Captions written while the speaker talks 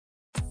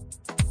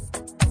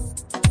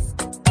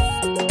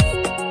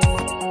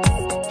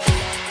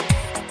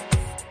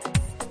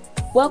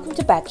Welcome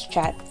to Bach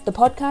Chat, the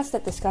podcast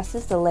that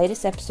discusses the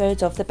latest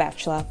episodes of The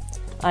Bachelor.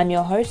 I'm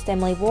your host,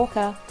 Emily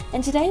Walker,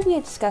 and today we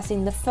are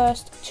discussing the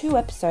first 2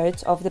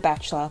 episodes of The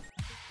Bachelor.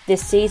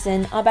 This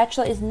season, our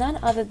Bachelor is none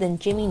other than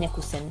Jimmy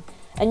Nicholson,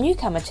 a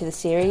newcomer to the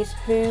series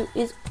who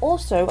is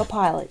also a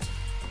pilot.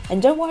 And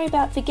don't worry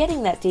about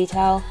forgetting that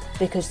detail,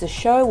 because the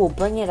show will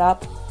bring it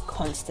up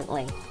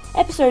constantly.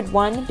 Episode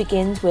 1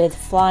 begins with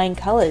Flying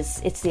Colours.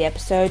 It's the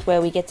episode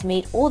where we get to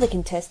meet all the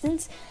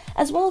contestants,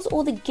 as well as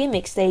all the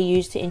gimmicks they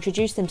use to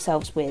introduce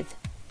themselves with.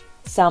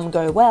 Some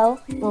go well.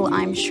 Well,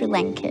 I'm Sri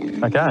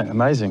Lankan. Okay,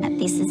 amazing.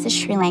 This is a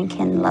Sri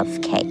Lankan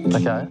love cake.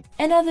 Okay.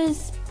 And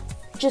others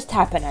just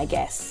happen, I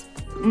guess.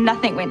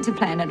 Nothing went to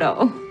plan at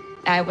all.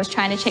 I was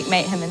trying to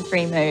checkmate him in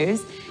 3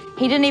 moves.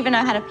 He didn't even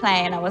know how to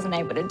play and I wasn't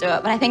able to do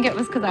it, but I think it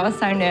was because I was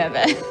so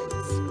nervous.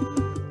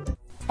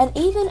 And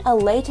even a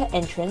later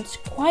entrance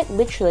quite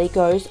literally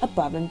goes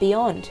above and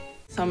beyond.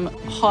 Some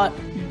hot,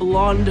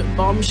 blonde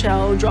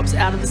bombshell drops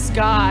out of the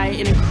sky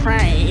in a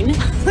crane.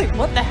 Like,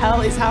 what the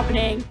hell is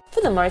happening? For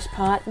the most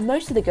part,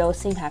 most of the girls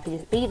seem happy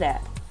to be there.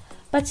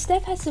 But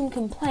Steph has some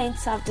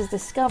complaints after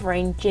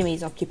discovering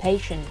Jimmy's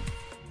occupation.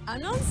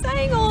 I'm not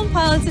saying all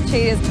pilots are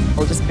cheaters.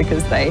 Or just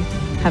because they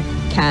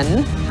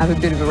can have a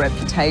bit of a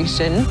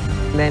reputation,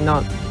 they're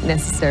not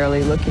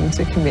necessarily looking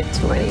to commit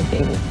to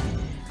anything.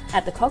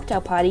 At the cocktail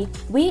party,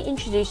 we are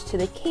introduced to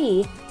the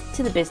key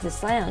to the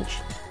business lounge.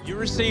 You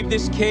receive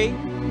this key,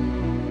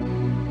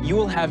 you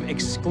will have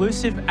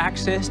exclusive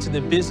access to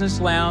the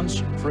business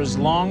lounge for as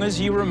long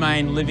as you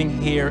remain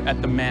living here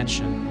at the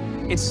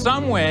mansion. It's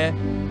somewhere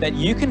that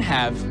you can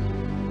have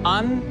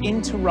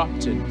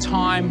uninterrupted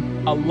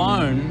time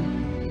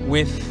alone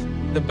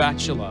with the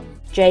Bachelor.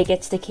 Jay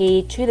gets the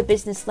key to the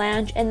business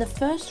lounge and the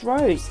first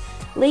rose,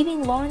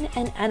 leaving Lauren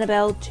and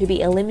Annabelle to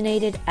be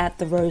eliminated at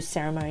the rose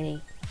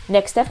ceremony.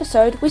 Next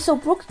episode, we saw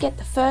Brooke get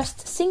the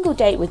first single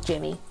date with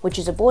Jimmy, which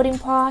is a boarding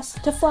pass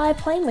to fly a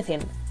plane with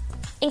him,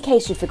 in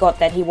case you forgot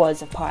that he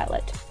was a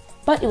pilot.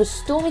 But it was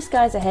stormy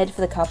skies ahead for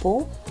the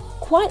couple,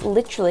 quite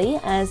literally,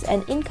 as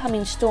an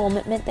incoming storm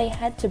meant they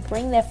had to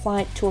bring their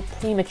flight to a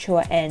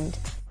premature end.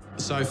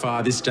 So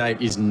far, this date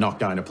is not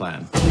going to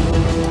plan.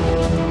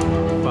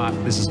 But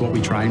this is what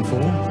we train for,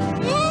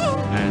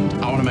 and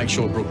I want to make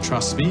sure Brooke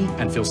trusts me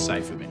and feels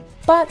safe with me.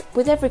 But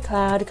with every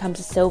cloud comes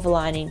a silver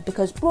lining,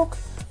 because Brooke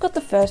got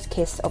the first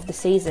kiss of the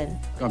season.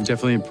 I'm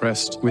definitely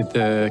impressed with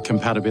the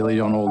compatibility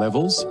on all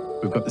levels.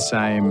 We've got the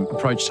same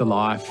approach to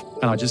life,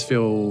 and I just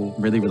feel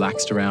really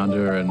relaxed around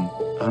her, and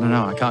I don't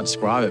know, I can't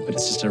describe it, but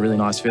it's just a really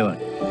nice feeling.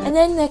 And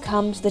then there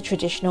comes the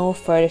traditional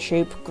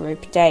photoshoot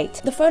group date.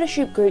 The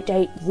photoshoot group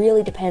date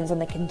really depends on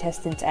the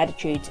contestants'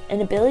 attitudes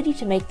and ability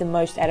to make the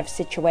most out of a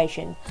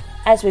situation,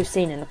 as we've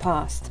seen in the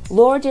past.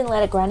 Laura didn't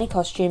let a granny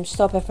costume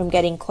stop her from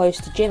getting close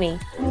to Jimmy.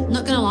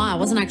 Not gonna lie, I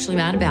wasn't actually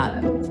mad about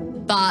it.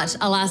 But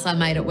alas, I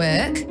made it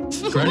work.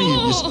 Granny,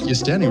 you're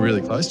standing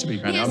really close to me,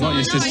 Granny. Yes, I'm not I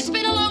used know. to... It's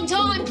been a long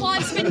time.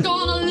 Clive's been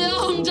gone a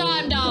long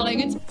time,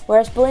 darling.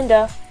 Whereas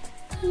Belinda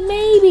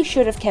maybe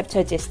should have kept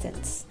her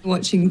distance.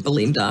 Watching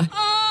Belinda,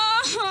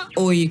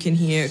 all you can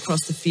hear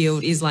across the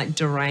field is like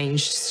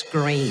deranged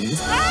screams.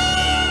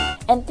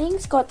 And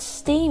things got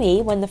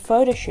steamy when the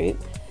photo shoot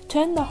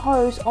turned the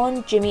hose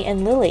on Jimmy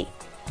and Lily,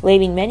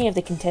 leaving many of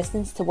the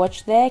contestants to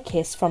watch their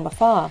kiss from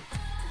afar.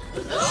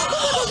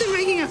 They're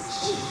making up.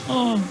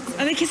 Oh,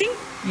 are they kissing?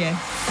 Yeah.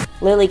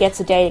 Lily gets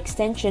a date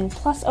extension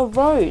plus a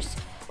rose,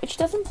 which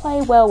doesn't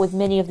play well with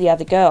many of the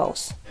other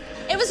girls.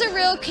 It was a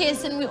real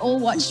kiss and we all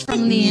watched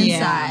from the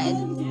inside.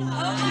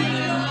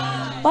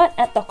 But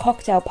at the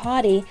cocktail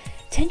party,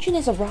 tension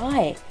is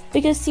awry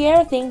because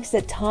Sierra thinks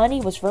that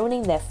Tani was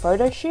ruining their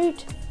photo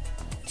shoot.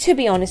 To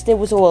be honest, it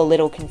was all a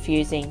little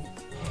confusing.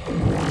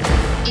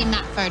 In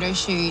that photo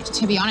shoot,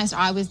 to be honest,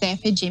 I was there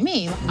for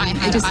Jimmy. I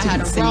had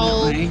a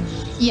role.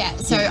 Yeah,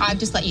 so I've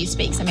just let you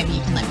speak, so maybe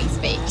you can let me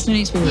speak. No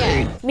need to be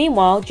rude.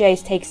 Meanwhile,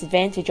 Jace takes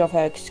advantage of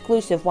her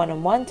exclusive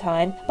one-on-one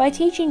time by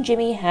teaching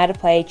Jimmy how to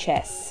play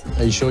chess.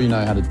 Are you sure you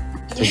know how to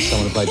teach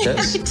someone to play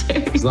chess?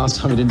 Because last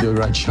time you didn't do a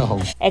great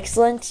job.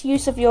 Excellent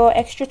use of your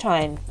extra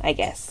time, I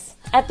guess.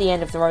 At the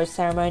end of the rose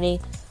ceremony,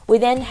 we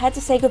then had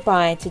to say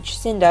goodbye to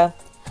Jacinda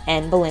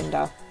and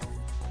Belinda.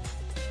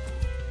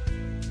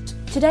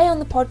 Today on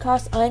the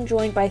podcast, I'm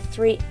joined by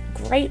 3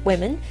 great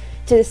women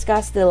to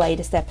discuss the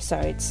latest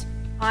episodes.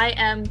 I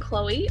am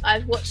Chloe.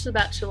 I've watched The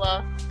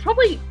Bachelor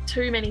probably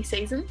too many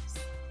seasons.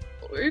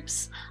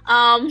 Oops.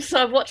 So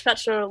I've watched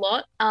Bachelor a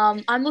lot.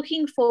 I'm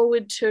looking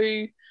forward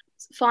to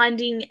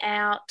finding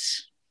out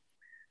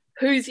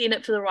who's in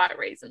it for the right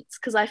reasons,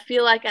 because I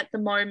feel like at the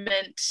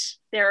moment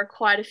there are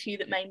quite a few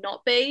that may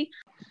not be.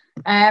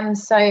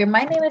 So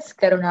my name is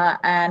Karuna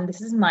and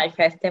this is my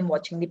first time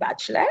watching The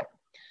Bachelor.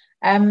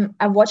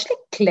 I've watched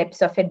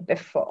clips of it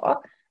before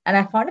and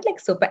I found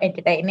it super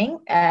entertaining,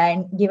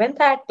 and given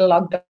that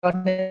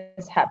lockdown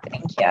is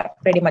happening here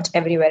pretty much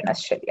everywhere in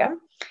Australia,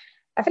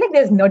 I feel like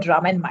there's no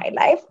drama in my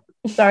life,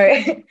 so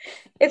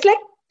it's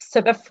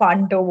super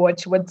fun to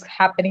watch what's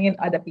happening in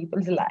other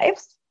people's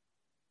lives,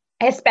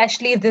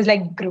 especially if there's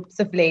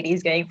groups of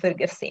ladies going for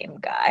the same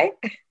guy.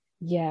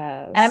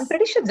 Yes. And I'm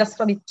pretty sure just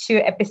from the 2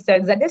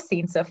 episodes that they've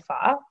seen so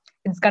far,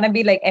 it's going to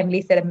be, like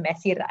Emily said, a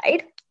messy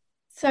ride.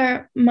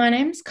 So my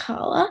name's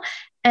Carla,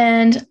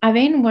 and I've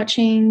been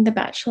watching The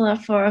Bachelor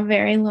for a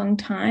very long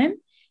time.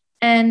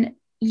 And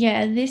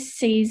yeah, this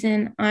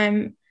season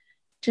I'm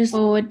just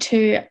forward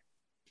to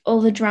all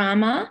the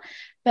drama,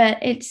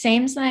 but it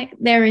seems like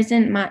there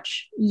isn't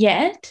much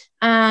yet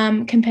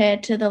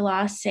compared to the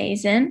last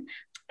season.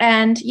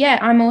 And yeah,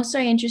 I'm also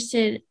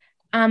interested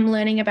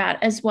learning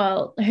about as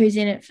well who's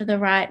in it for the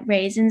right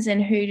reasons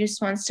and who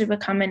just wants to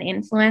become an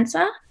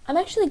influencer. I'm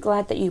actually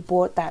glad that you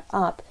brought that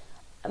up.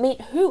 I mean,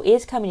 who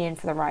is coming in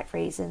for the right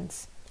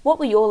reasons? What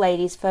were your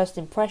ladies' first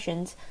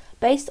impressions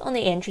based on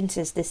the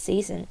entrances this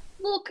season?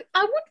 Look,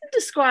 I wouldn't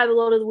describe a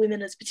lot of the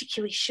women as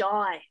particularly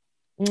shy.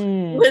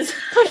 Mm. Was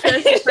the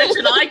first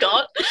impression I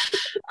got.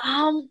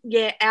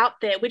 Yeah,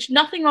 out there, which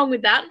nothing wrong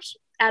with that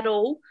at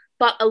all,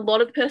 but a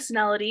lot of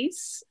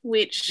personalities,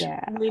 which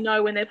we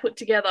know when they're put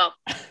together,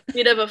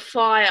 bit of a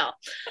fire.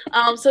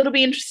 So it'll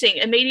be interesting.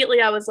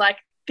 Immediately I was like,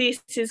 this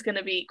is going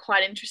to be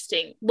quite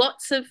interesting.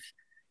 Lots of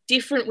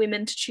different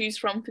women to choose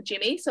from for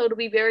Jimmy, so it'll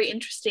be very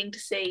interesting to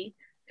see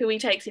who he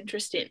takes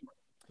interest in.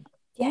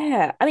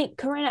 Yeah, I mean,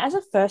 Karina, as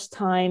a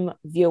first-time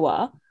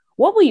viewer,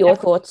 what were your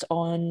thoughts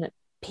on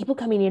people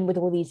coming in with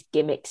all these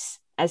gimmicks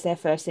as their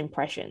first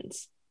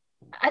impressions?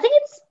 I think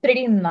it's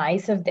pretty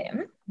nice of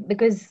them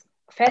because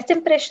first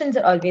impressions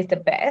are always the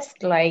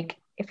best. Like,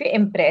 if you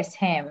impress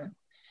him,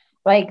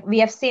 like we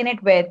have seen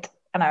it with,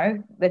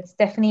 with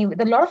Stephanie,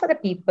 with a lot of other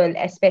people,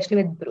 especially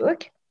with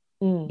Brooke.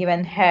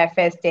 Even her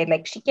first date,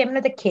 like she came in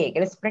with a cake. It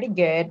was pretty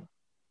good.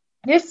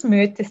 Just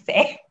smooth to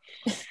say.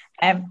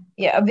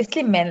 Yeah,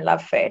 obviously men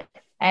love it.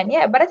 And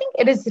yeah, but I think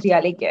it is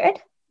really good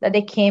that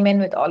they came in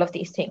with all of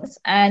these things.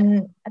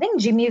 And I think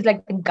Jimmy is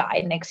like the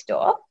guy next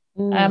door.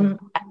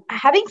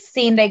 Having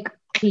seen like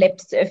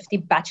clips of the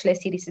Bachelor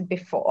series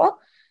before,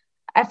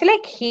 I feel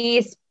like he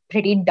is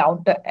pretty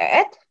down to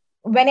earth.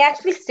 When he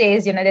actually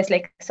says, there's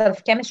like sort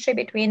of chemistry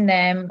between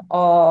them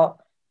or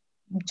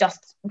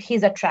just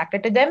he's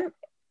attracted to them,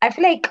 I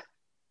feel like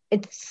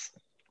it's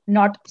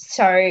not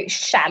so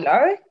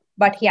shallow,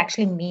 but he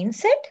actually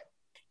means it.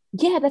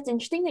 Yeah, that's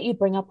interesting that you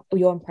bring up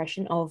your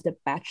impression of The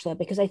Bachelor,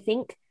 because I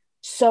think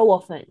so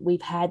often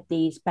we've had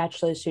these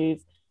bachelors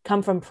who've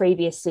come from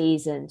previous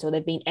seasons or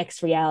they've been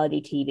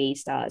ex-reality TV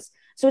stars.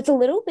 So it's a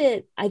little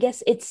bit, I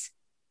guess it's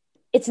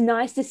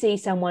nice to see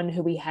someone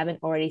who we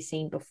haven't already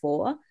seen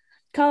before.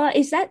 Carla,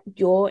 is that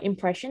your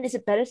impression? Is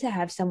it better to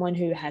have someone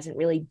who hasn't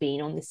really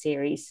been on the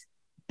series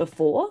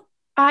before?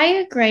 I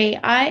agree.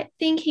 I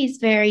think he's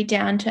very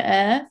down to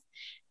earth,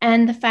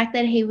 and the fact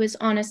that he was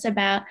honest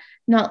about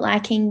not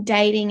liking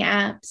dating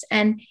apps,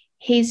 and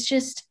he's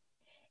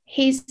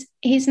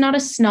not a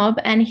snob,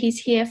 and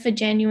he's here for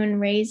genuine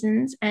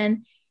reasons,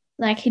 and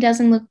like he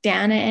doesn't look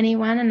down at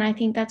anyone, and I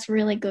think that's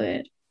really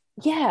good.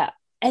 Yeah.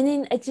 And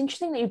then it's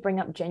interesting that you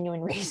bring up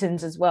genuine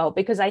reasons as well,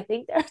 because I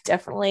think there are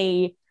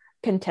definitely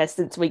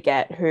contestants we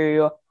get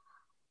who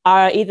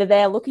are either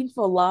there looking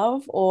for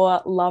love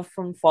or love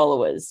from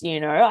followers.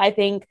 I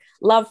think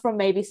love from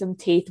maybe some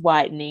teeth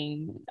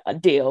whitening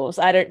deals.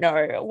 I don't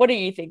know. What do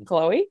you think,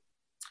 Chloe?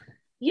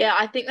 Yeah,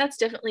 I think that's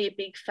definitely a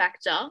big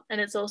factor.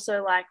 And it's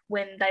also like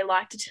when they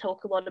like to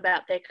talk a lot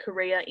about their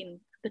career in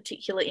a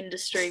particular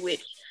industry,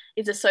 which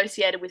is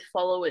associated with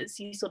followers,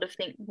 you sort of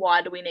think,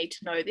 why do we need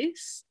to know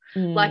this?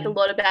 Like a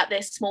lot about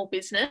their small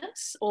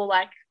business, or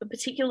like a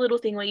particular little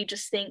thing where you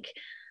just think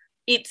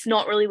it's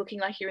not really looking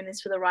like you're in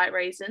this for the right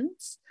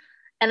reasons.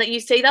 And you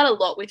see that a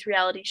lot with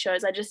reality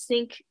shows. I just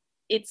think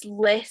it's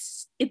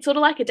sort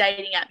of like a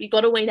dating app. You've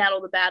got to weed out all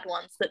the bad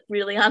ones that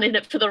really aren't in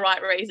it for the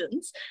right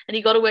reasons. And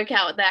you've got to work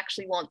out what they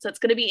actually want. So it's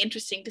going to be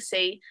interesting to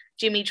see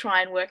Jimmy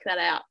try and work that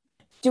out.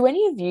 Do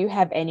any of you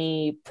have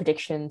any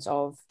predictions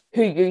of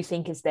who you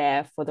think is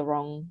there for the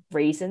wrong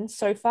reasons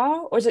so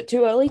far? Or is it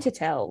too early to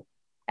tell?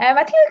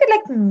 I think we could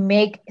like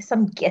make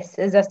some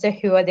guesses as to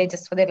who are they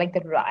just for the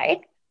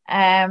right.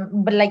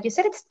 But like you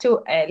said, it's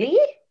too early.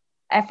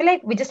 I feel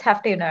like we just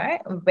have to,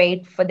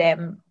 wait for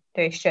them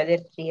to show their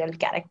real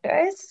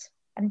characters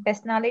and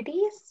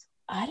personalities.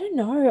 I don't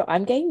know.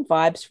 I'm getting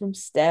vibes from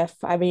Steph.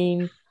 I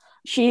mean,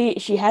 she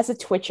has a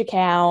Twitch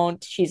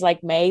account. She's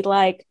like made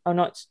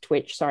not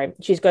Twitch, sorry.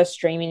 She's got a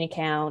streaming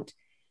account.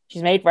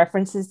 She's made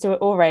references to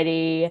it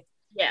already.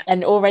 Yeah.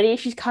 And already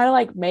she's kind of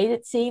like made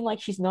it seem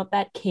like she's not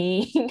that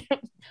keen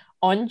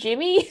on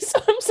Jimmy. So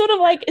I'm sort of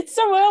like, it's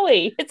so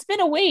early. It's been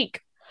a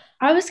week.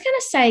 I was going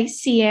to say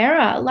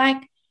Sierra,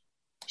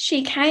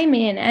 she came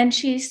in and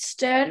she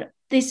stirred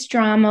this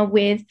drama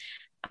with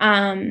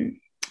Tanae,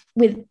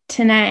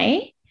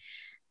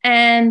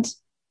 and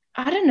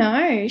I don't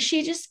know,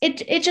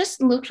 it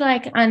just looked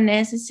like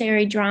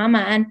unnecessary drama,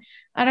 and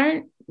I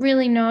don't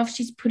really know if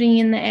she's putting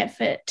in the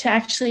effort to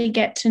actually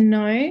get to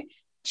know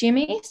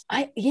Jimmy.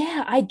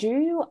 I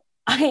do.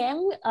 I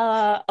am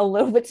a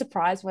little bit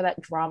surprised why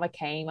that drama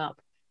came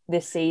up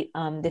this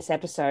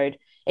episode.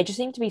 It just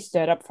seemed to be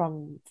stirred up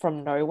from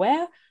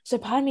nowhere. So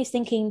part of me is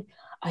thinking,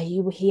 are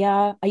you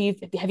here?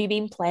 Have you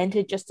been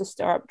planted just to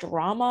stir up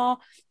drama?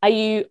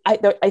 Is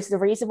the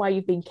reason why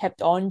you've been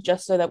kept on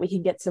just so that we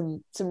can get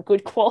some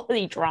good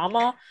quality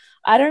drama?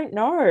 I don't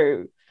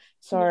know.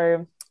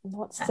 So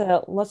lots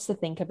to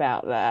think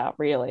about that,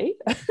 really.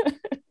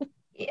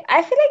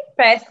 I feel like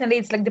personally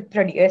it's like the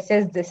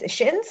producer's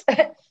decisions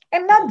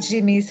and not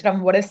Jimmy's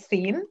from what I've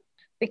seen.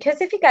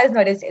 Because if you guys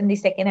notice in the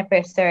second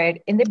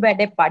episode, in the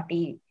birthday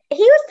party, he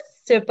was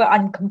super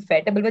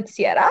uncomfortable with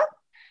Sierra.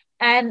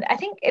 And I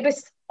think it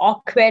was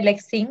awkward,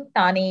 like seeing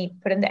Tani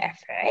put in the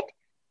effort,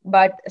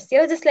 but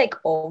Sierra just like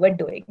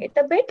overdoing it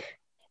a bit.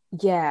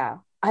 Yeah,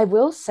 I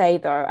will say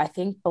though, I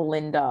think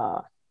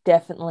Belinda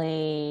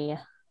definitely,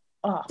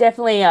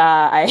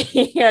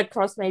 I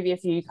crossed maybe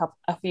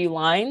a few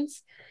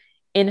lines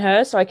in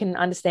her, so I can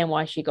understand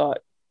why she got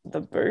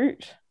the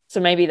boot. So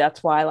maybe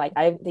that's why, like,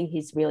 I don't think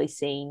he's really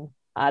seen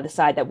the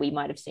side that we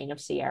might have seen of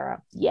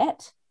Sierra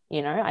yet.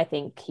 You know, I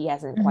think he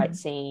hasn't quite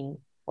seen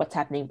what's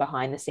happening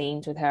behind the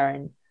scenes with her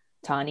and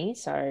Tani.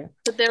 So,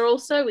 but there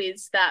also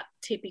is that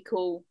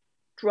typical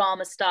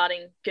drama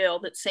starting girl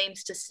that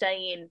seems to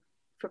stay in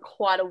for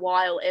quite a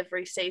while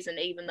every season,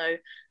 even though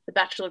The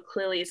Bachelor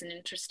clearly isn't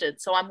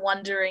interested. So I'm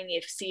wondering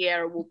if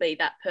Sierra will be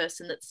that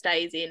person that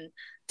stays in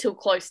till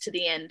close to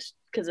the end,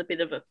 because a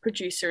bit of a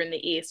producer in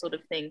the ear sort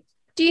of thing.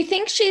 Do you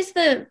think she's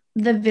the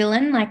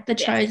villain, like the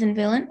chosen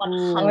villain?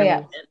 100%. Oh,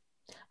 yeah.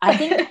 I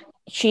think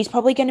she's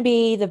probably going to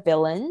be the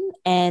villain,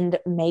 and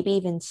maybe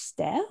even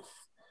Steph.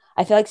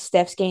 I feel like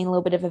Steph's getting a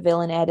little bit of a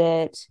villain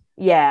edit.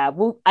 Yeah,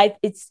 well,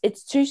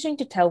 it's too soon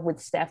to tell with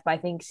Steph, but I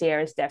think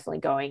Sierra's definitely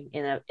going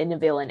in a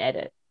villain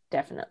edit,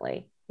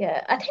 definitely.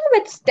 Yeah, I think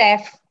with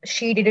Steph,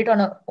 she did it on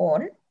her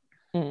own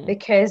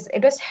because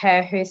it was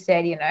her who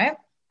said, you know,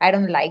 I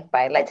don't like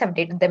pilots. I've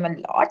dated them a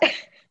lot.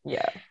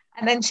 Yeah.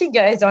 And then she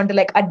goes on to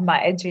like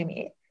admire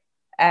Jimmy,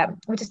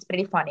 which is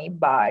pretty funny,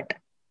 but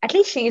at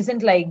least she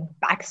isn't like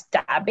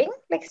backstabbing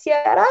like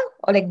Sierra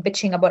or like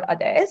bitching about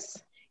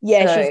others.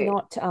 Yeah, So, she's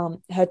not,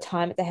 her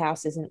time at the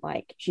house isn't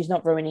like, she's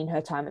not ruining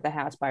her time at the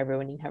house by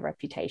ruining her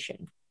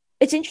reputation.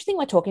 It's interesting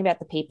we're talking about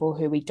the people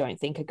who we don't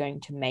think are going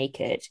to make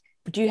it.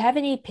 But do you have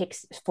any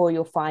picks for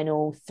your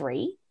final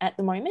 3 at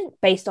the moment,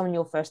 based on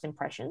your first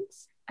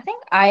impressions? I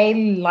think I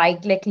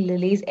liked like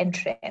Lily's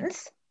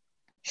entrance.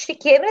 She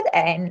came at the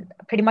end,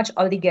 pretty much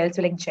all the girls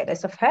were like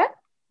jealous of her.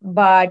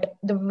 But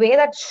the way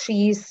that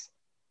she's,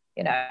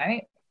 you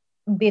know,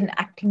 been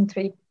acting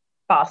through the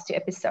past 2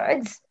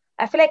 episodes,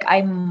 I feel like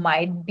I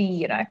might be,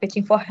 you know,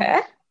 pitching for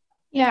her.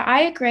 Yeah,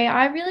 I agree.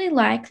 I really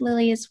like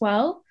Lily as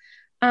well.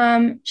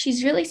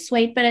 She's really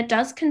sweet, but it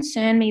does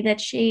concern me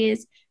that she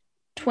is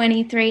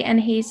 23 and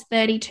he's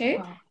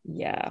 32.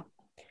 Yeah.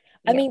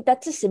 I mean,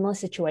 that's a similar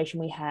situation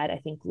we had, I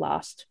think,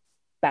 last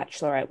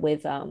Bachelorette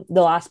with the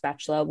last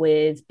Bachelor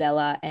with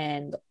Bella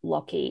and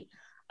Lockie.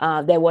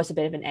 There was a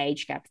bit of an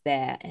age gap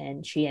there,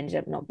 and she ended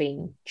up not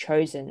being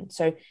chosen.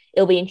 So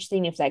it'll be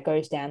interesting if that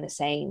goes down the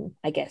same,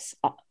 I guess,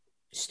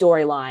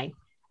 storyline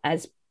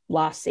as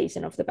last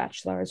season of The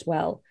Bachelor as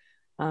well.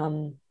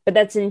 But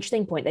that's an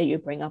interesting point that you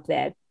bring up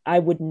there.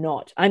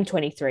 I'm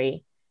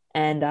 23,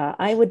 and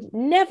I would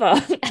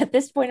never at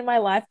this point in my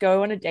life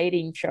go on a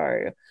dating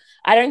show.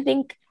 I don't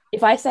think,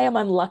 if I say I'm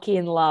unlucky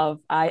in love,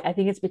 I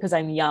think it's because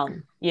I'm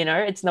young, you know?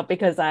 It's not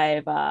because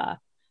I've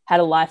had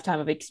a lifetime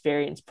of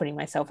experience putting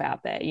myself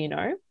out there, you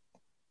know?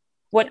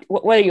 What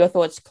are your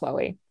thoughts,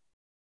 Chloe?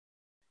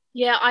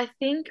 Yeah, I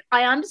think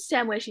I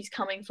understand where she's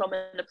coming from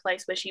in a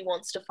place where she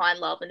wants to find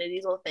love and it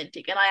is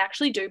authentic. And I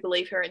actually do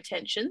believe her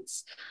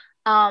intentions.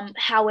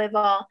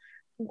 However,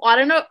 I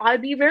don't know.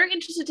 I'd be very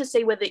interested to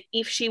see whether,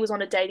 if she was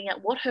on a dating app,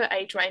 what her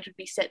age range would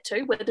be set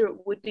to, whether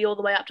it would be all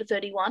the way up to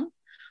 31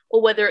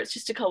 or whether it's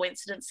just a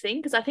coincidence thing.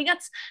 Because I think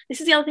this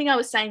is the other thing I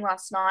was saying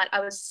last night. I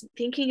was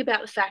thinking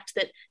about the fact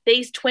that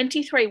these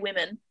 23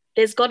 women,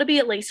 there's got to be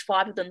at least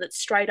 5 of them that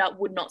straight up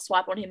would not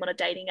swipe on him on a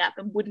dating app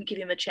and wouldn't give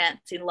him a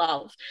chance in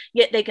love.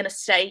 Yet they're going to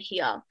stay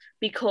here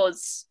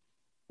because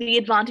the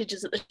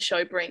advantages that the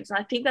show brings. And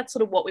I think that's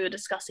sort of what we were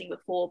discussing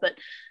before. But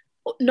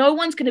no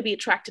one's going to be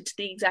attracted to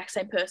the exact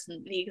same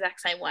person the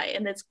exact same way.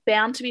 And there's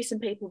bound to be some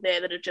people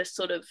there that are just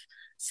sort of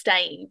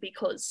staying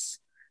because,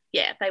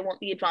 yeah, they want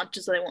the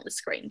advantages or they want the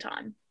screen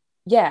time.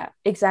 Yeah,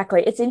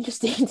 exactly. It's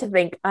interesting to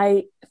think.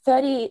 I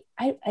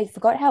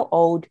forgot how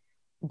old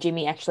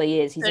Jimmy actually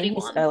is. He's 31. In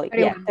his early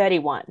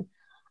 31.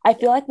 I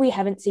feel like we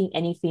haven't seen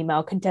any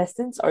female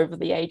contestants over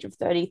the age of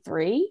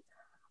 33.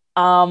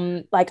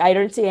 Like I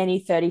don't see any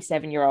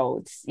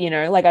 37-year-olds, you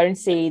know, like I don't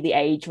see the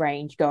age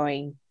range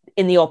going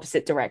in the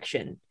opposite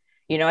direction.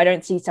 You know, I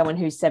don't see someone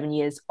who's 7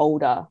 years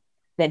older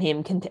than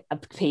him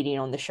competing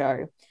on the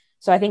show.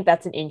 So I think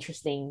that's an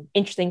interesting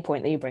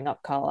point that you bring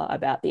up, Carla,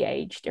 about the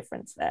age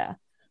difference there.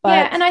 But,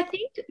 yeah, and I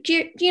think,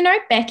 do you know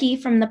Becky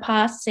from the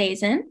past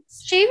season?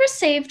 She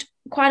received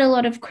quite a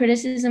lot of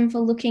criticism for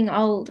looking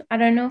old. I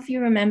don't know if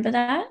you remember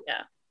that.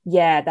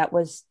 Yeah, that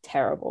was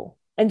terrible.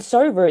 And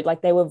so rude.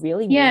 Like they were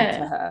really mean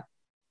to her.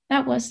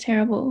 That was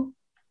terrible.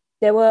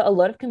 There were a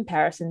lot of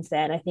comparisons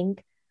there. And I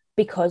think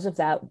because of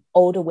that,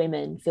 older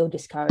women feel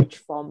discouraged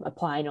from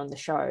applying on the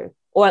show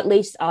or at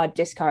least are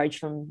discouraged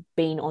from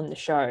being on the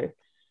show.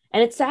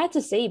 And it's sad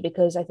to see,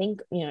 because I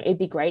think, it'd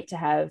be great to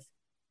have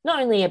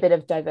not only a bit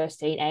of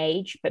diversity in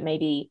age, but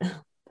maybe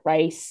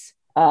race,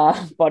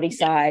 body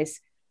size,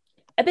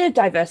 a bit of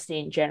diversity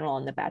in general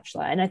on The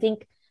Bachelor. And I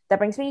think that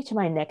brings me to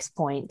my next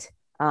point.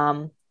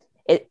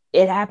 It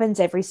happens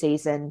every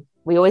season.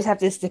 We always have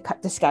this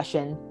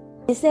discussion.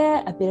 Is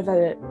there a bit of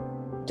a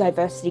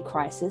diversity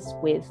crisis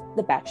with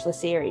the Bachelor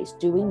series?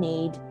 Do we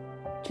need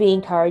to be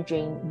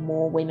encouraging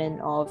more women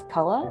of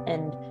colour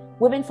and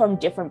women from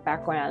different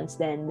backgrounds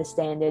than the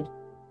standard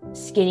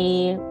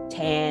skinny,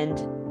 tanned,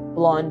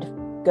 blonde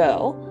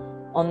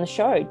girl on the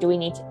show? Do we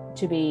need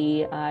to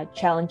be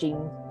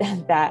challenging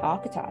that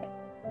archetype?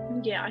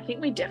 Yeah, I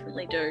think we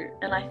definitely do.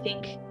 And I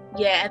think,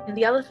 and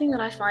the other thing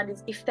that I find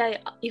is if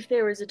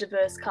there is a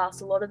diverse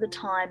cast, a lot of the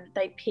time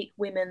they pick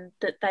women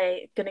that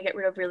they're going to get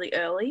rid of really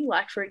early.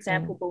 Like, for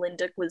example,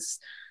 Belinda was,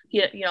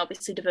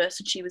 obviously diverse,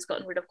 and she was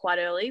gotten rid of quite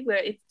early,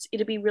 where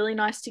it'd be really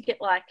nice to get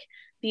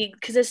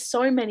because there's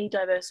so many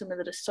diverse women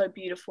that are so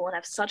beautiful and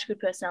have such a good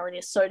personality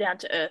and are so down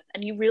to earth,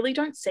 and you really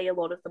don't see a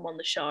lot of them on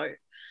the show.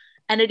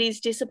 And it is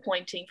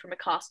disappointing from a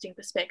casting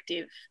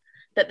perspective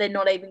that they're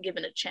not even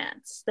given a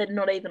chance. They're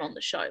not even on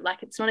the show.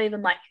 Like, it's not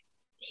even like,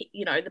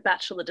 the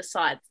Bachelor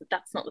decides that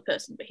that's not the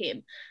person for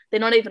him. They're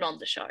not even on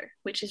the show,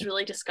 which is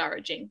really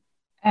discouraging.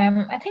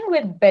 I think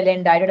with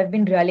Belinda, it would have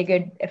been really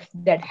good if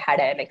they'd had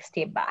her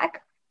stay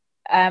back.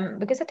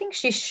 Because I think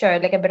she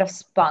showed a bit of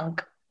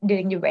spunk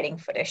during the wedding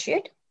photo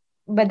shoot.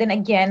 But then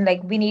again,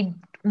 we need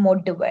more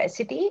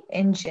diversity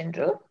in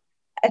general.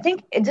 I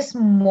think it's just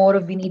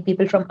we need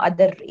people from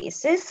other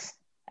races.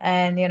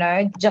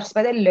 And, just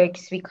by the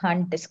looks, we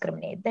can't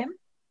discriminate them.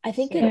 I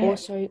think it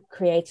also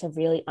creates a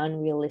really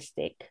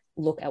unrealistic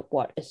look at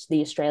what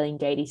the Australian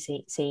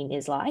dating scene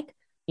is like.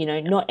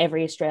 Not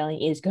every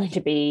Australian is going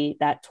to be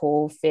that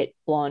tall, fit,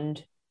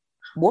 blonde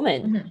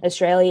woman. Mm-hmm.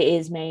 Australia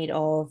is made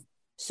of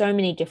so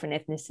many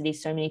different ethnicities,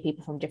 so many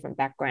people from different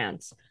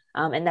backgrounds.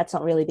 And that's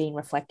not really being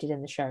reflected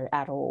in the show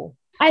at all.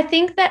 I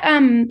think that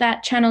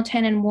that Channel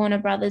 10 and Warner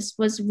Brothers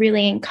was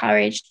really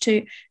encouraged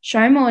to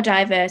show more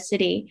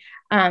diversity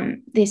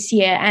this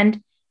year.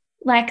 And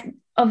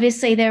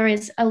obviously there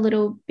is a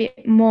little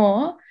bit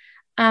more.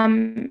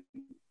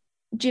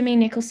 Jimmy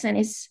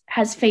Nicholson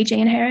has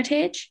Fijian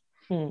heritage.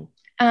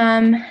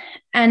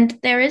 And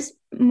there is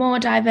more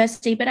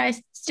diversity, but I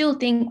still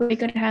think we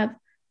could have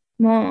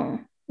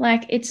more.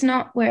 It's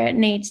not where it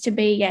needs to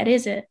be yet,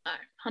 is it? No.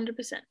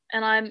 100%.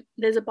 And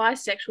there's a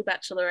bisexual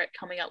bachelorette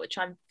coming up, which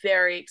I'm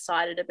very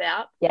excited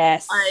about.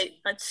 Yes.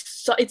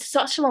 It's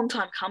such a long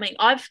time coming.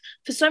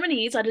 For so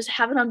many years, I just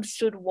haven't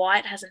understood why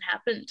it hasn't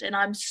happened, and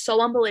I'm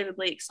so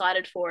unbelievably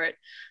excited for it.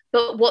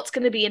 But what's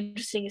going to be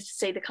interesting is to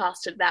see the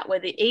cast of that,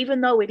 whether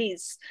even though it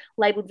is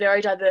labelled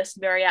very diverse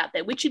and very out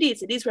there, which it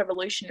is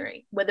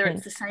revolutionary, whether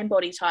it's the same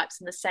body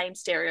types and the same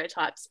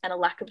stereotypes and a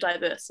lack of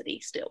diversity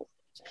still.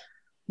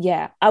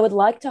 Yeah, I would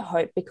like to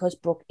hope, because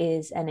Brooke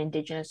is an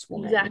Indigenous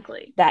woman,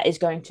 exactly, that is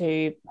going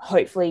to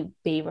hopefully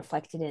be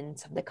reflected in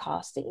some of the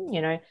casting.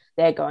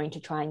 They're going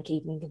to try and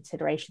keep in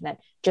consideration that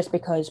just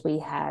because we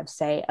have,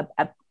 say,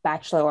 a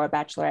bachelor or a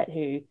bachelorette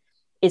who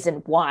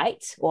isn't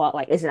white or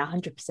isn't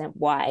 100%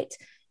 white,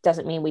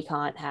 doesn't mean we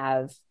can't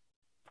have,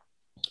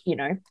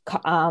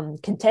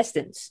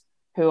 contestants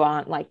who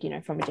aren't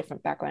from a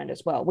different background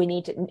as well. We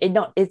need to.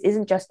 It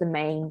isn't just the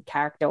main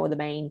character or the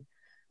main.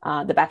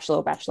 The bachelor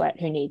or bachelorette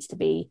who needs to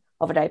be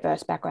of a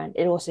diverse background.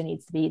 It also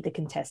needs to be the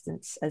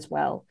contestants as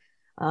well.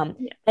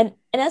 And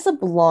as a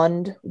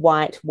blonde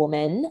white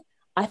woman,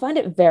 I find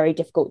it very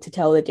difficult to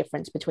tell the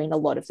difference between a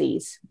lot of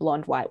these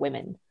blonde white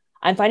women.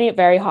 I'm finding it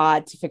very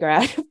hard to figure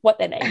out what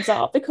their names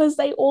are, because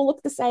they all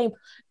look the same.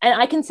 And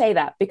I can say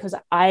that because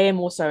I am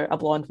also a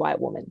blonde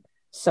white woman.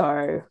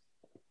 So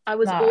I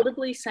was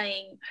audibly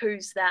saying,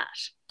 "Who's that?"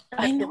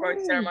 at the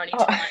rose ceremony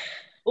tonight.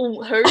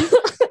 Oh, who?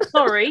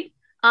 Sorry.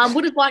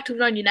 Would have liked to have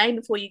known your name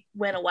before you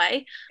went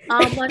away.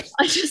 I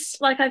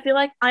feel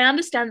like I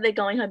understand that they're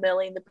going home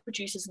early and the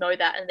producers know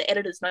that and the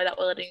editors know that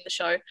while editing the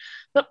show.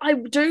 But I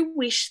do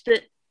wish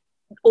that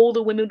all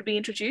the women would be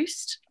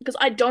introduced, because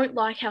I don't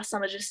like how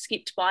some are just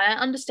skipped by. I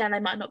understand they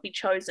might not be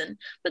chosen,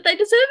 but they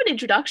deserve an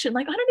introduction.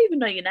 I don't even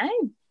know your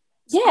name.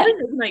 Yeah. I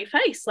don't even know your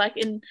face.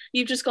 And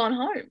you've just gone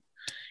home.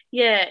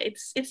 Yeah,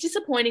 it's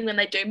disappointing when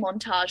they do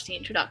montage the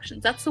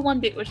introductions. That's the one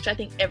bit which I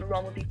think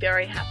everyone would be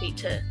very happy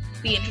to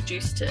be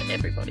introduced to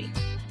everybody.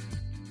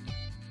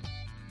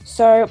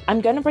 So I'm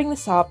going to bring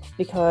this up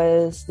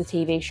because the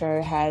TV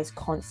show has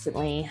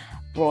constantly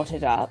brought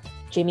it up.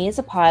 Jimmy is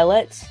a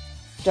pilot.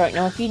 Don't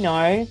know if you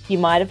know. You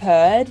might have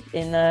heard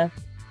in the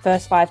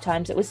first 5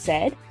 times it was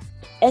said.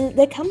 And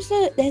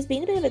there's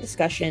been a bit of a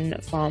discussion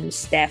from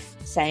Steph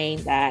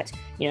saying that,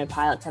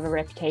 pilots have a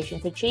reputation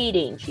for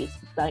cheating. She's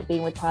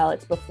been with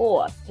pilots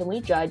before. Can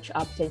we judge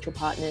our potential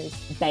partners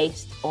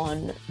based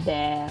on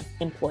their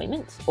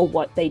employment or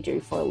what they do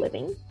for a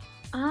living?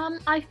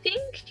 I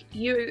think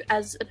you,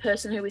 as a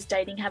person who is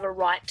dating, have a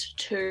right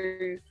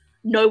to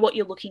know what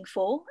you're looking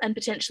for and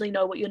potentially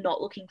know what you're not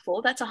looking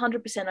for. That's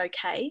 100%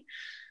 okay.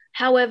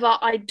 However,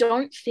 I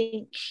don't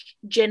think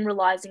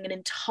generalizing an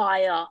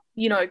entire,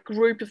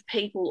 group of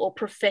people or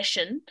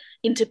profession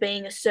into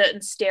being a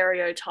certain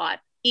stereotype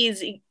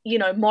is,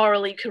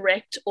 morally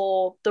correct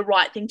or the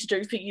right thing to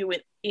do for you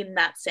in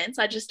that sense.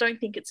 I just don't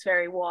think it's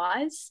very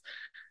wise.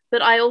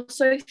 But I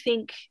also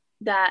think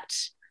that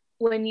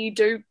when you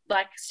do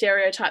like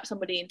stereotype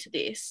somebody into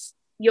this,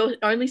 you're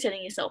only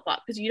setting yourself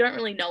up because you don't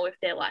really know if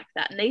they're like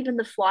that. And even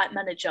the flight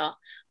manager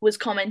was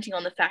commenting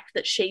on the fact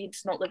that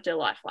she's not lived her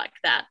life like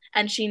that.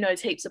 And she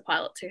knows heaps of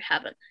pilots who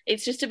haven't.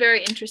 It's just a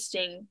very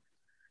interesting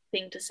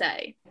thing to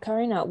say.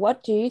 Karina,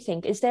 what do you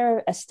think? Is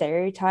there a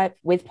stereotype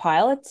with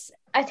pilots?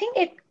 I think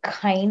it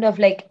kind of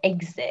like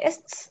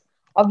exists.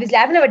 Obviously,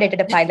 I've never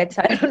dated a pilot,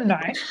 so I don't know.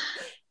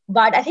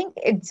 But I think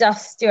it's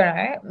just,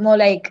 more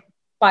like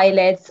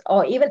pilots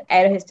or even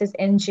air hostess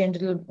in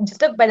general,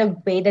 just by the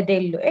way that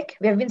they look,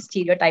 we have been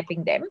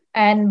stereotyping them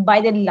and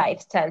by their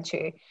lifestyle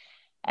too.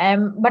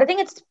 But I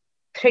think it's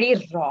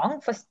pretty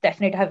wrong for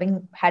Stephanie to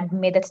having had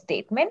made that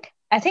statement.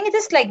 I think it's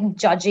just like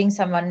judging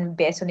someone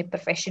based on the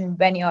profession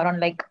when you're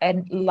on like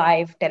a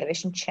live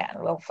television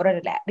channel or for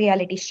a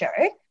reality show.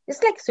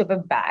 It's like super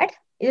bad.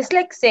 It's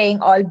like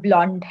saying all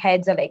blonde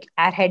heads are like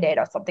airheaded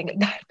or something like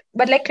that.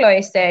 But like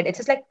Chloe said, it's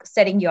just like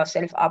setting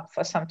yourself up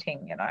for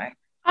something,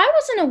 I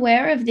wasn't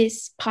aware of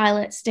this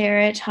pilot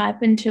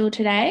stereotype until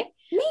today.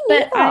 Me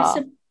neither.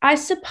 But I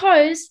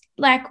suppose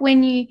like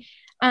when you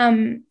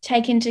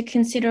take into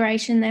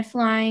consideration they're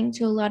flying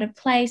to a lot of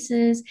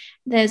places,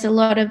 there's a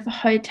lot of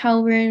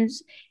hotel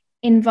rooms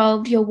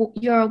involved,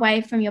 you're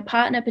away from your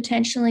partner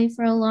potentially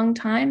for a long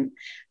time,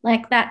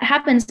 like that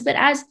happens. But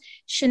as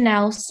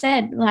Chanel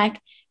said, like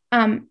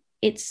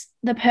it's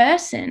the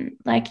person,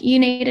 like you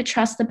need to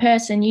trust the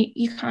person.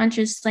 You can't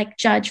just like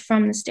judge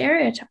from the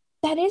stereotype.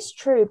 That is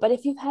true, but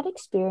if you've had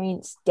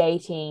experience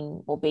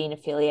dating or being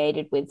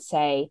affiliated with,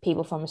 say,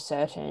 people from a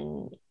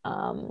certain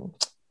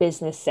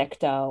business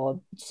sector or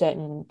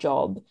certain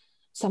job,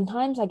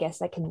 sometimes I guess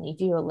that can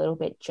leave you a little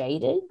bit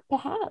jaded,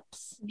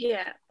 perhaps.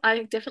 Yeah,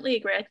 I definitely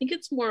agree. I think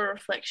it's more a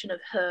reflection of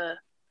her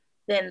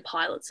than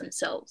pilots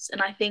themselves.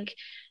 And I think,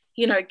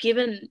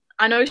 given,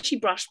 I know she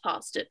brushed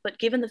past it, but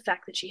given the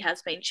fact that she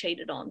has been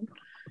cheated on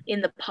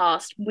in the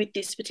past with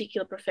this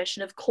particular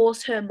profession, of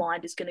course her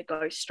mind is going to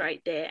go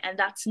straight there, and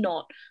that's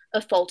not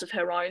a fault of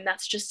her own.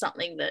 That's just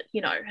something that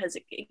has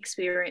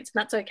experienced,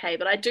 and that's okay.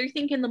 But I do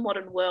think in the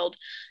modern world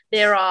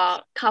there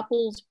are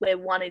couples where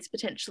one is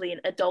potentially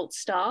an adult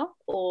star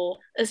or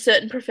a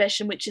certain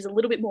profession which is a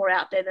little bit more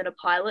out there than a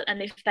pilot,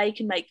 and if they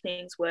can make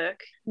things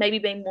work, maybe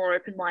being more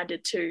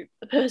open-minded to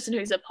a person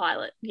who's a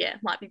pilot,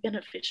 might be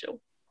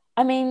beneficial.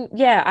 I mean,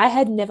 I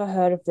had never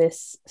heard of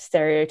this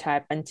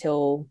stereotype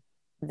until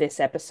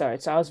this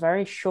episode, so I was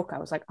very shook. I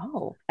was like,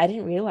 oh, I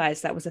didn't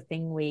realize that was a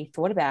thing we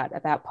thought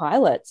about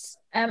pilots.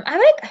 I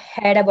like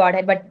heard about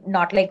it, but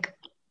not like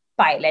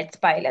pilots,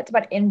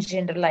 but in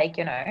general, like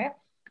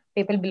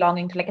people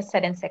belonging to like a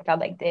certain sector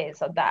like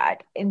this or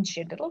that in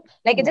general.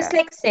 Like it's just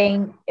like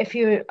saying if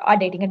you are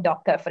dating a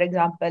doctor, for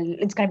example,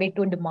 it's gonna be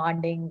too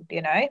demanding,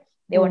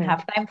 they won't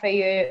have time for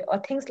you or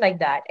things like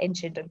that in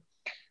general.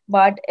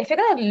 But if you're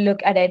gonna look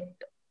at it,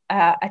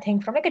 I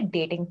think from like a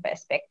dating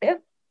perspective,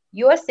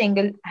 you're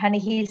single and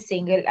he's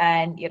single,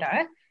 and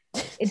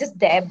it's just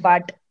there.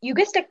 But you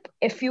guys, like,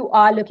 if you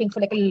are looking for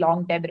like a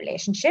long-term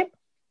relationship,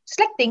 just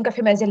like think of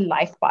him as a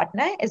life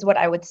partner is what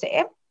I would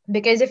say.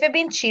 Because if you're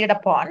being cheated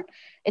upon,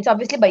 it's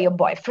obviously by your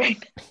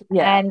boyfriend.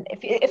 Yeah. And if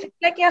it's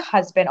like your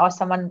husband or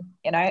someone,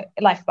 a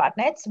life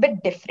partner, it's a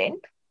bit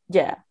different.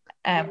 Yeah.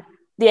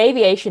 The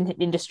aviation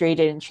industry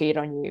didn't cheat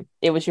on you.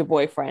 It was your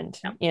boyfriend,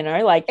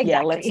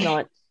 Exactly. Let's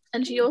not.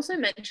 And she also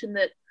mentioned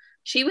that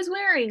she was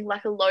wearing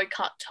like a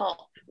low-cut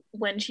top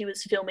when she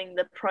was filming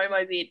the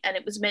promo vid, and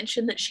it was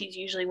mentioned that she's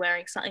usually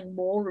wearing something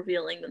more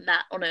revealing than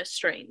that on her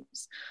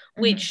streams,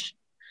 which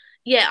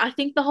I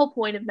think the whole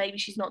point of maybe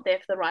she's not there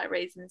for the right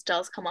reasons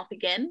does come up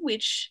again,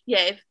 which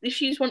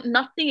if you want,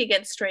 nothing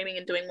against streaming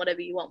and doing whatever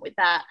you want with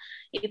that,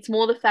 it's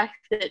more the fact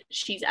that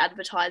she's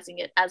advertising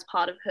it as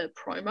part of her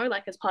promo,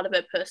 like as part of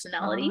her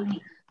personality.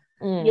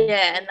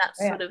 And that's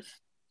sort of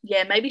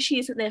maybe she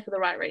isn't there for the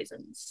right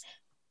reasons.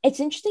 It's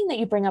interesting that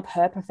you bring up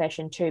her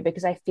profession too,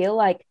 because I feel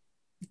like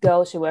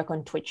girls who work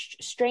on Twitch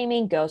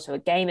streaming, girls who are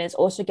gamers,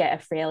 also get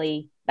a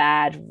fairly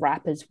bad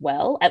rap as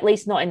well, at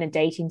least not in a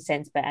dating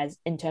sense, but as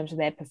in terms of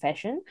their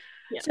profession.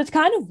 So it's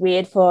kind of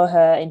weird for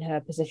her in her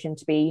position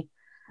to be,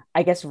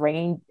 I guess,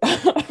 ringing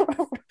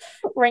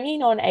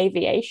on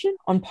aviation,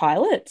 on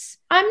pilots.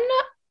 I'm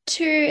not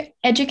too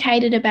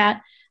educated about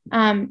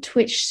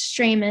Twitch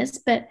streamers,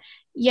 but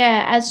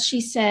as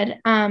she said,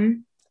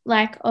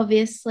 like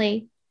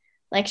obviously,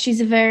 like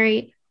she's a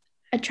very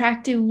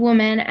attractive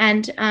woman,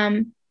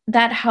 and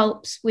that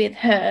helps with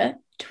her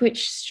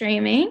Twitch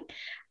streaming.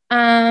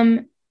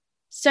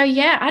 So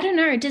I don't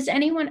know.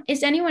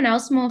 Is anyone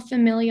else more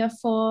familiar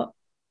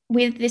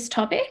with this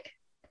topic?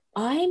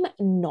 I'm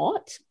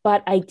not,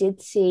 but I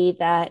did see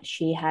that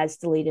she has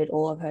deleted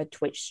all of her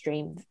Twitch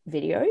stream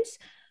videos.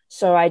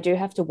 So I do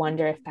have to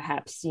wonder if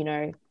perhaps,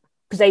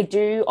 because they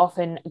do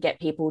often get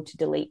people to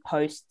delete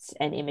posts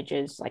and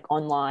images like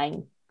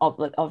online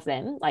of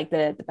them, like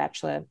the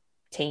Bachelor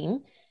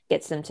team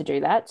gets them to do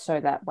that, so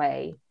that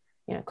way,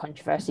 you know,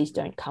 controversies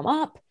don't come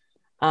up.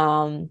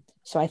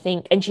 So I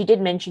think, and she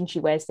did mention she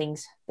wears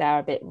things that are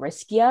a bit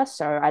riskier,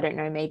 so I don't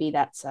know, maybe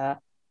that's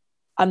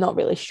I'm not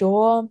really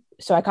sure,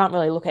 so I can't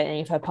really look at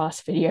any of her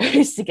past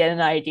videos to get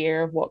an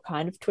idea of what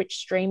kind of Twitch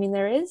streaming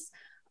there is.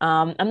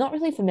 I'm not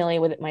really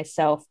familiar with it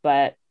myself,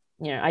 but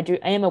you know,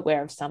 I am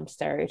aware of some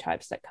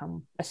stereotypes that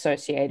come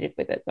associated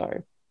with it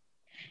though.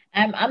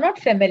 I'm not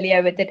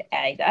familiar with it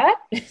either.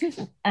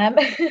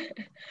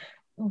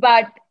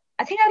 But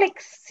I think I've like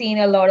seen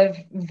a lot of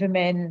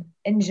women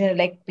in general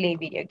like play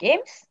video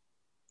games.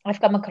 I've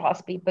come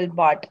across people,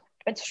 but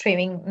it's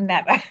streaming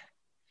never.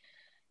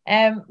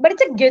 But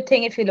it's a good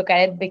thing if you look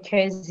at it,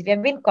 because we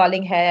have been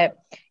calling her,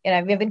 you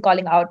know, we have been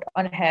calling out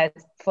on her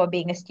for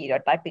being a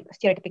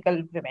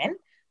stereotypical woman,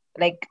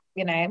 like,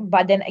 you know.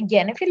 But then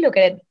again, if you look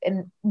at it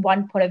in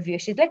one point of view,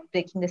 she's like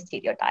breaking the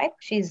stereotype.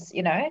 She's,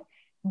 you know,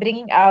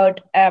 bringing out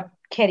a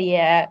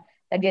career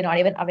that we're not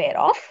even aware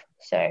of.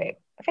 So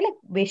I feel like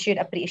we should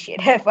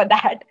appreciate her for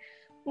that,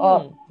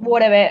 or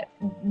whatever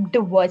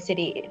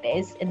diversity it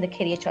is in the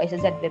career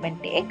choices that women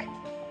take.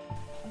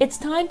 It's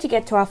time to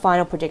get to our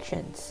final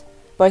predictions,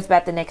 both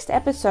about the next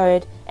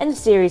episode and the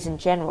series in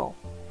general.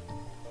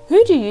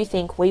 Who do you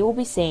think we will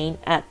be seeing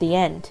at the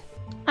end?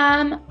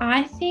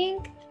 I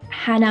think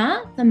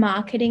Hannah, the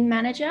marketing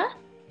manager.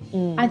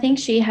 I think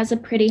she has a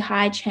pretty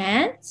high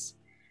chance.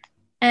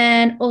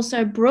 And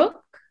also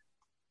Brooke.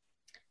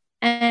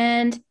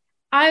 And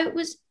I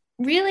was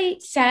really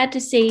sad to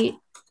see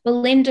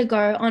Belinda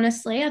go,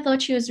 honestly. I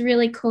thought she was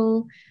really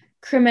cool,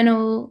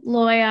 criminal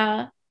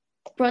lawyer,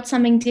 brought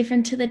something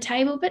different to the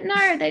table, but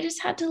no, they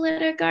just had to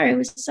let her go. It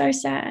was so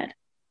sad.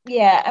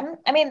 Yeah,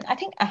 I mean, I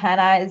think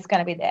Hannah is going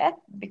to be there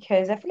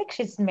because I feel like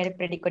she's made a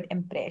pretty good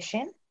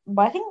impression.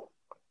 But I think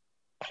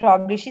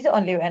probably she's the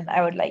only one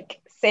I would like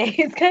say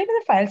is going to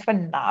the finals for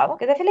now,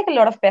 because I feel like a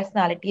lot of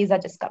personalities are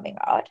just coming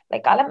out.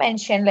 Like Ala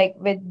mentioned, like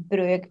with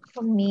Brooke,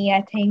 for me,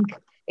 I think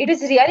it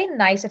was really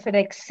nice of her to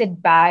like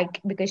sit back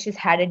because she's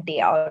had a day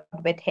out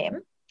with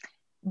him.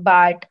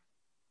 But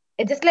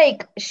it's just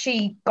like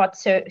she got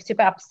so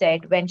super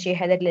upset when she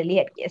heard that Lily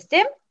had kissed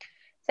him.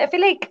 So I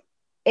feel like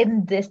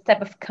in this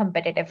type of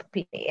competitive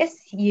place,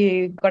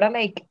 you gotta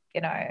like, you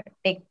know,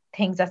 take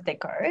things as they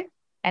go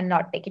and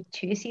not take it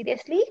too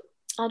seriously.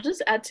 I'll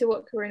just add to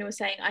what Karina was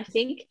saying. I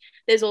think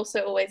there's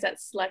also always that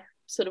like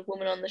sort of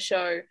woman on the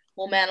show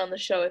or man on the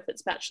show if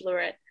it's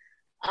Bachelorette,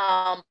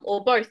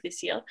 or both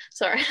this year,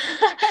 sorry,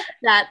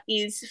 that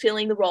is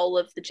filling the role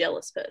of the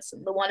jealous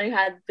person, the one who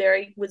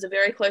was a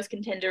very close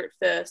contender at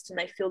first, and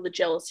they fill the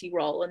jealousy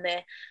role and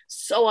they're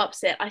so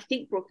upset. I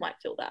think Brooke might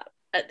feel that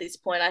at this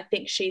point. I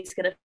think she's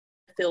going to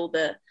feel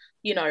the,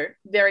 you know,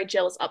 very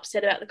jealous,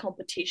 upset about the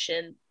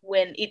competition,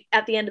 when it,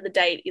 at the end of the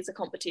day, it is a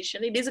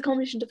competition. It is a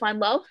competition to find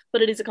love,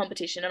 but it is a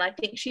competition. And I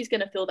think she's going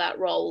to feel that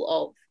role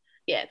of,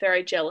 yeah,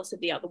 very jealous of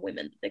the other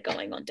women that they're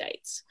going on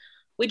dates,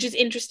 which is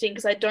interesting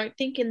because I don't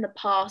think in the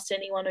past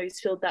anyone who's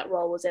filled that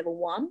role has ever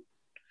won.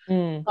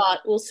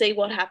 But we'll see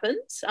what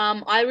happens.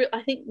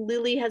 I think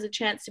Lily has a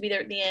chance to be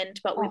there at the end,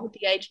 but with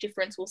the age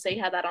difference, we'll see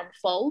how that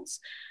unfolds.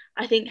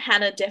 I think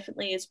Hannah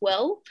definitely as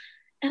well.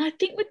 And I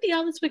think with the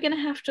others, we're going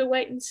to have to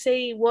wait and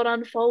see what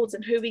unfolds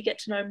and who we get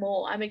to know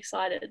more. I'm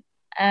excited.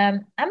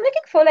 I'm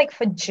looking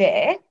for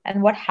Jay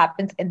and what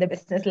happens in the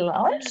business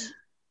lounge.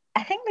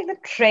 I think like the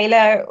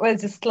trailer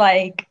was just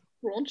like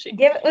raunchy.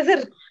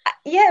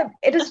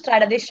 It was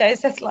trying to this show.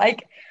 It's just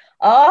like,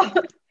 oh,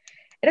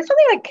 it is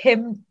something like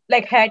him,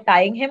 like her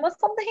tying him or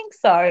something.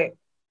 So I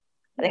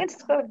think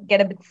it's going to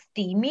get a bit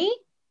steamy.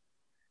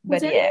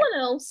 Was anyone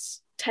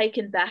else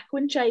taken back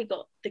when Jay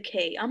got the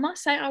key? I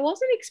must say I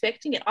wasn't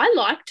expecting it. I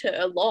liked her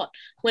a lot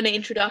when an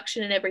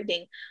introduction and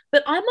everything,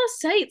 but I must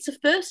say it's the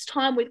first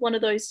time with one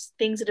of those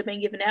things that have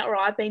been given out where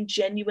I've been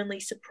genuinely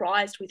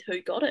surprised with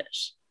who got it.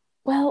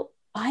 Well,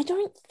 I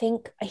don't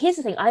think, here's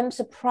the thing, I'm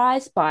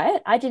surprised by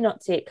it. I did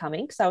not see it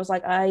coming because I was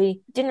like, I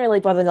didn't really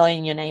bother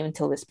knowing your name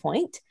until this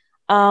point.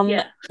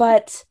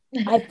 But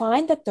I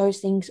find that those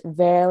things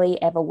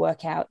rarely ever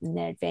work out in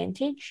their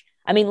advantage.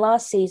 I mean,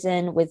 last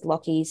season with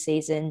Lockie's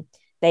season,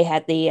 they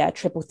had the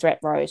triple threat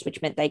rose,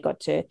 which meant they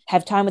got to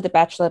have time with the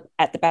Bachelor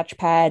at the Batch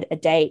Pad, a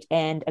date,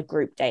 and a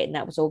group date, and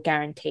that was all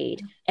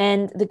guaranteed.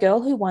 And the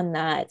girl who won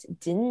that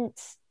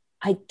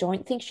I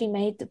don't think she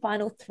made the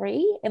final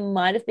 3. It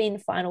might have been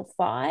final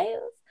 5,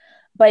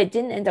 but it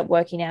didn't end up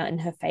working out in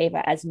her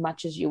favor as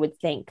much as you would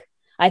think.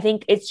 I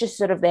think it's just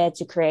sort of there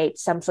to create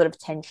some sort of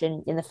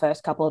tension in the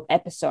first couple of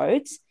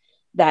episodes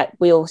that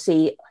we'll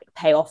see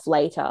pay off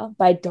later,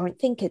 but I don't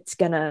think it's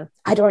the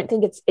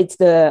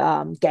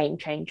game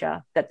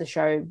changer that the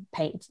show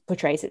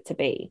portrays it to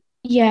be.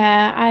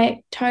 Yeah,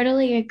 I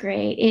totally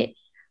agree.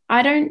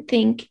 I don't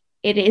think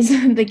it is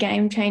the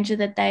game changer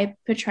that they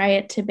portray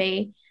it to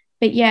be,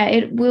 but yeah,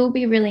 it will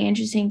be really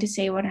interesting to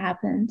see what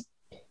happens.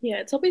 Yeah,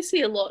 it's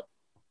obviously a lot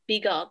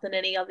bigger than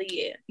any other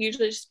year.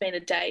 Usually it's just been a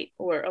date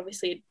or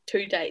obviously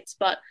 2 dates,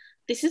 but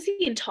This is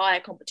the entire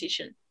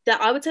competition.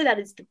 That I would say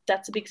that's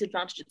the biggest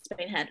advantage that's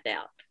been handed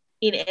out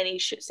in any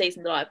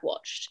season that I've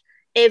watched.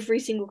 Every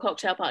single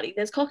cocktail party.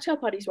 There's cocktail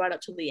parties right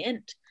up till the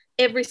end.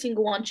 Every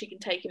single one she can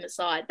take him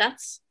aside.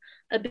 That's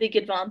a big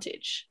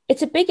advantage.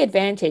 It's a big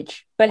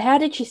advantage, but how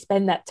did she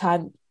spend that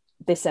time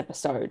this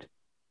episode?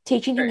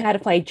 Teaching him how to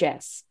play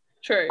chess.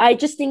 True. I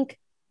just think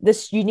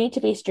you need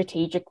to be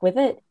strategic with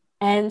it.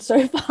 And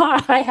so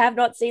far, I have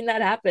not seen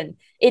that happen.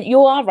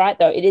 You are right,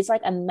 though. It is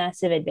like a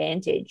massive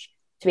advantage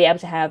to be able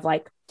to have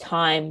like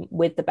time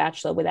with the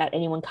Bachelor without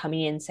anyone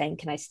coming in saying,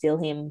 can I steal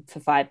him for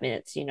 5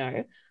 minutes, you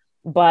know?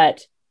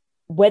 But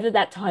whether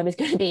that time is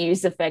going to be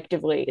used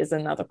effectively is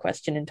another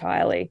question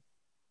entirely.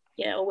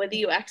 Yeah, or whether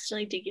you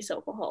accidentally dig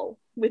yourself a hole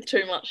with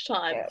too much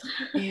time.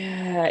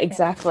 Yeah,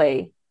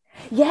 exactly.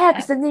 Yeah,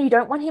 because then you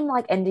don't want him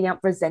like ending up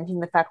resenting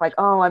the fact like,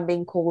 oh, I'm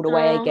being called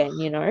away again,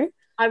 you know?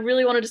 I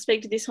really wanted to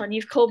speak to this one.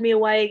 You've called me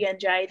away again,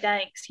 Jay.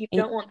 Thanks. You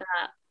don't want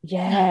that.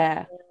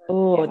 Yeah.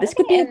 Oh, this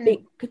could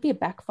be a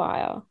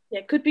backfire. Yeah,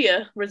 it could be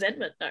a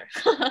resentment,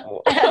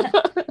 no.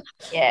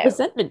 Yeah.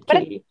 Resentment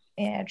kitty.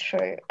 Yeah,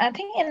 true. I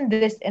think in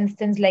this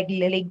instance, like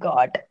Lily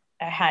got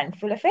a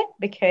handful of it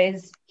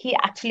because he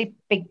actually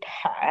picked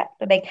her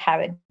to like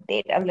have a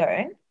date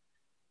alone.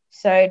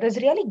 So it was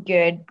really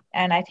good.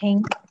 And I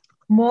think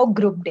more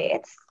group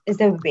dates is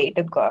the way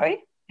to go.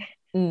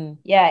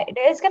 Yeah, it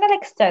is gonna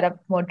like stir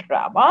up more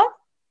drama.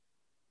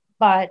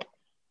 But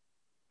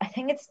I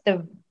think it's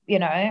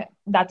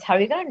that's how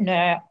you're gonna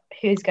know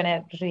who's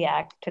gonna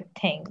react to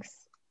things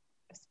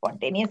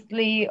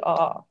spontaneously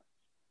or,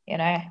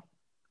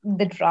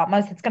 the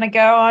dramas that's gonna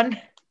go on.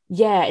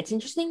 Yeah, it's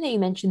interesting that you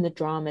mentioned the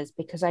dramas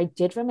because I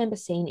did remember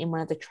seeing in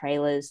one of the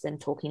trailers them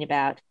talking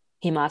about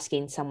him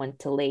asking someone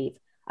to leave.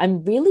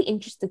 I'm really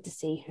interested to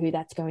see who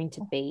that's going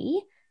to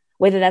be,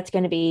 whether that's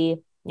going to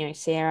be,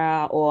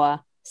 Sarah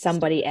or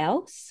somebody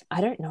else.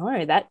 I don't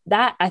know.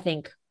 That I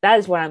think that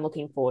is what I'm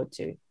looking forward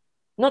to.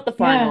 Not the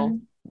final,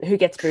 who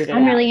gets booted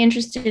I'm out. really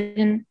interested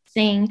in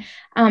seeing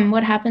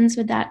what happens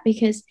with that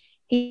because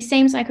he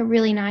seems like a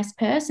really nice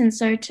person.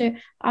 So to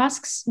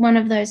ask one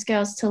of those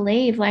girls to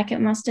leave, like it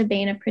must have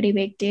been a pretty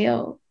big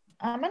deal.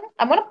 I'm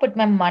gonna put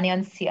my money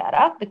on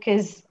Ciara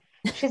because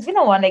she's been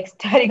the one like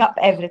stirring up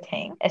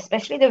everything,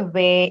 especially the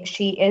way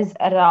she is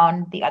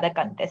around the other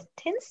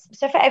contestants.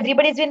 So for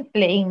everybody's been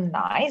playing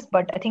nice,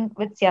 but I think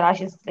with Ciara,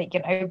 she's like,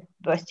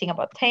 bursting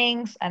about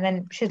things, and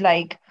then she's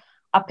like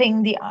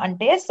upping the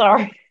antes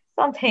or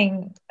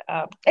something.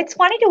 It's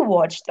funny to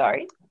watch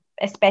though,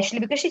 especially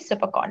because she's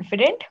super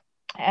confident.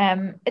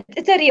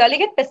 It's a really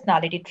good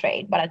personality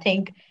trait, but I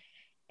think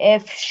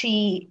if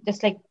she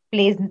just like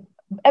plays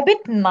a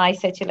bit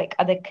nicer to like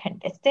other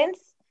contestants,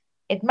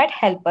 it might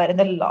help her in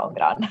the long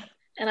run.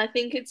 And I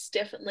think it's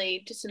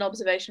definitely just an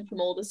observation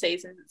from all the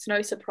seasons. It's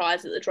no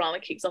surprise that the drama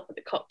kicks off at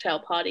the cocktail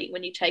party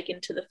when you take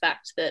into the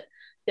fact that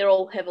they're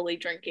all heavily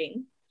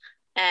drinking.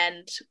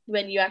 And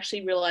when you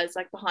actually realise,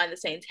 like, behind the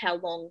scenes, how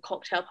long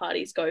cocktail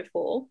parties go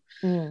for,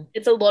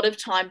 it's a lot of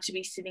time to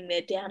be sitting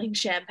there downing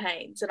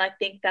champagnes. And I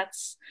think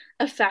that's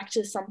a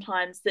factor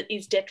sometimes that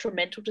is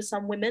detrimental to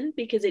some women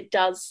because it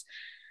does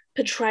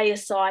portray a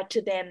side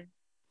to them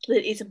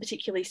that isn't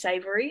particularly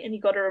savoury. And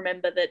you've got to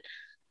remember that,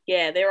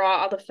 there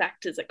are other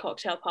factors at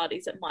cocktail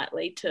parties that might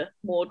lead to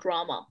more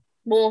drama,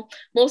 more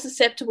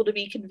susceptible to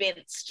be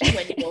convinced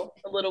when you're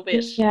a little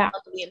bit under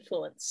the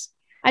influence.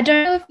 I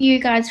don't know if you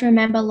guys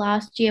remember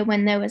last year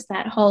when there was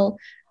that whole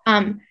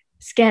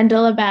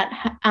scandal about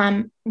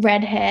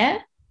red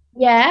hair.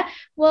 Yeah.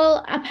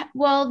 Well,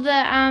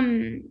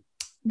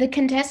 the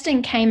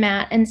contestant came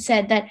out and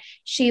said that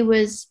she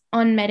was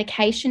on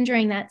medication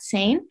during that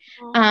scene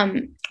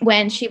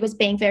when she was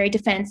being very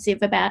defensive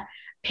about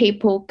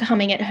people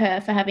coming at her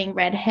for having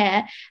red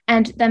hair,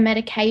 and the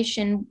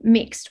medication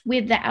mixed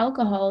with the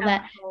alcohol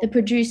that the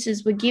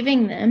producers were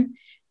giving them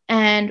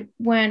and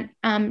weren't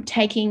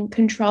taking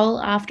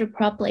control after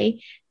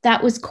properly,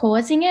 that was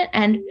causing it.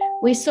 And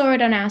we saw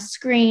it on our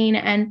screen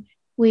and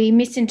we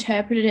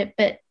misinterpreted it,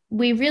 but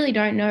we really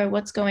don't know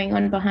what's going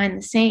on behind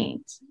the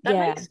scenes. That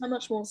makes so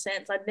much more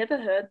sense. I'd never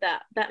heard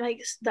that.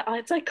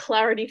 It's like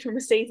clarity from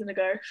a season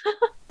ago.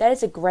 That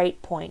is a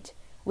great point.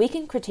 We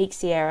can critique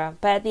Ciara,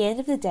 but at the end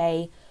of the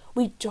day,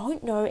 we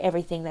don't know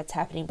everything that's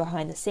happening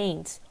behind the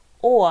scenes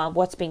or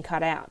what's been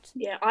cut out.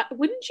 Yeah,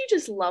 wouldn't you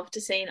just love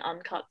to see an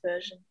uncut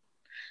version?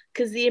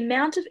 Because the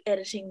amount of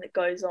editing that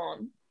goes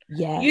on,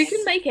 you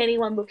can make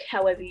anyone look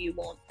however you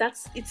want.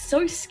 It's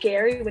so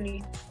scary when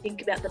you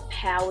think about the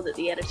power that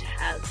the editor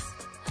has.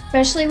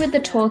 Especially with the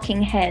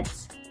talking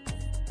heads.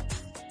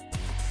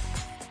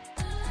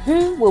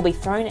 Who will be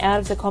thrown out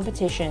of the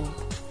competition?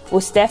 Will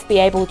Steph be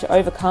able to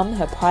overcome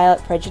her pilot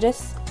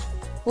prejudice?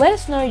 Let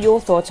us know your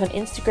thoughts on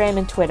Instagram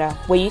and Twitter,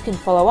 where you can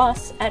follow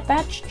us at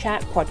Batch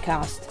Chat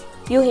Podcast.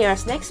 You'll hear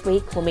us next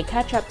week when we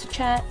catch up to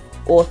chat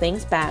all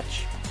things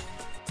Batch.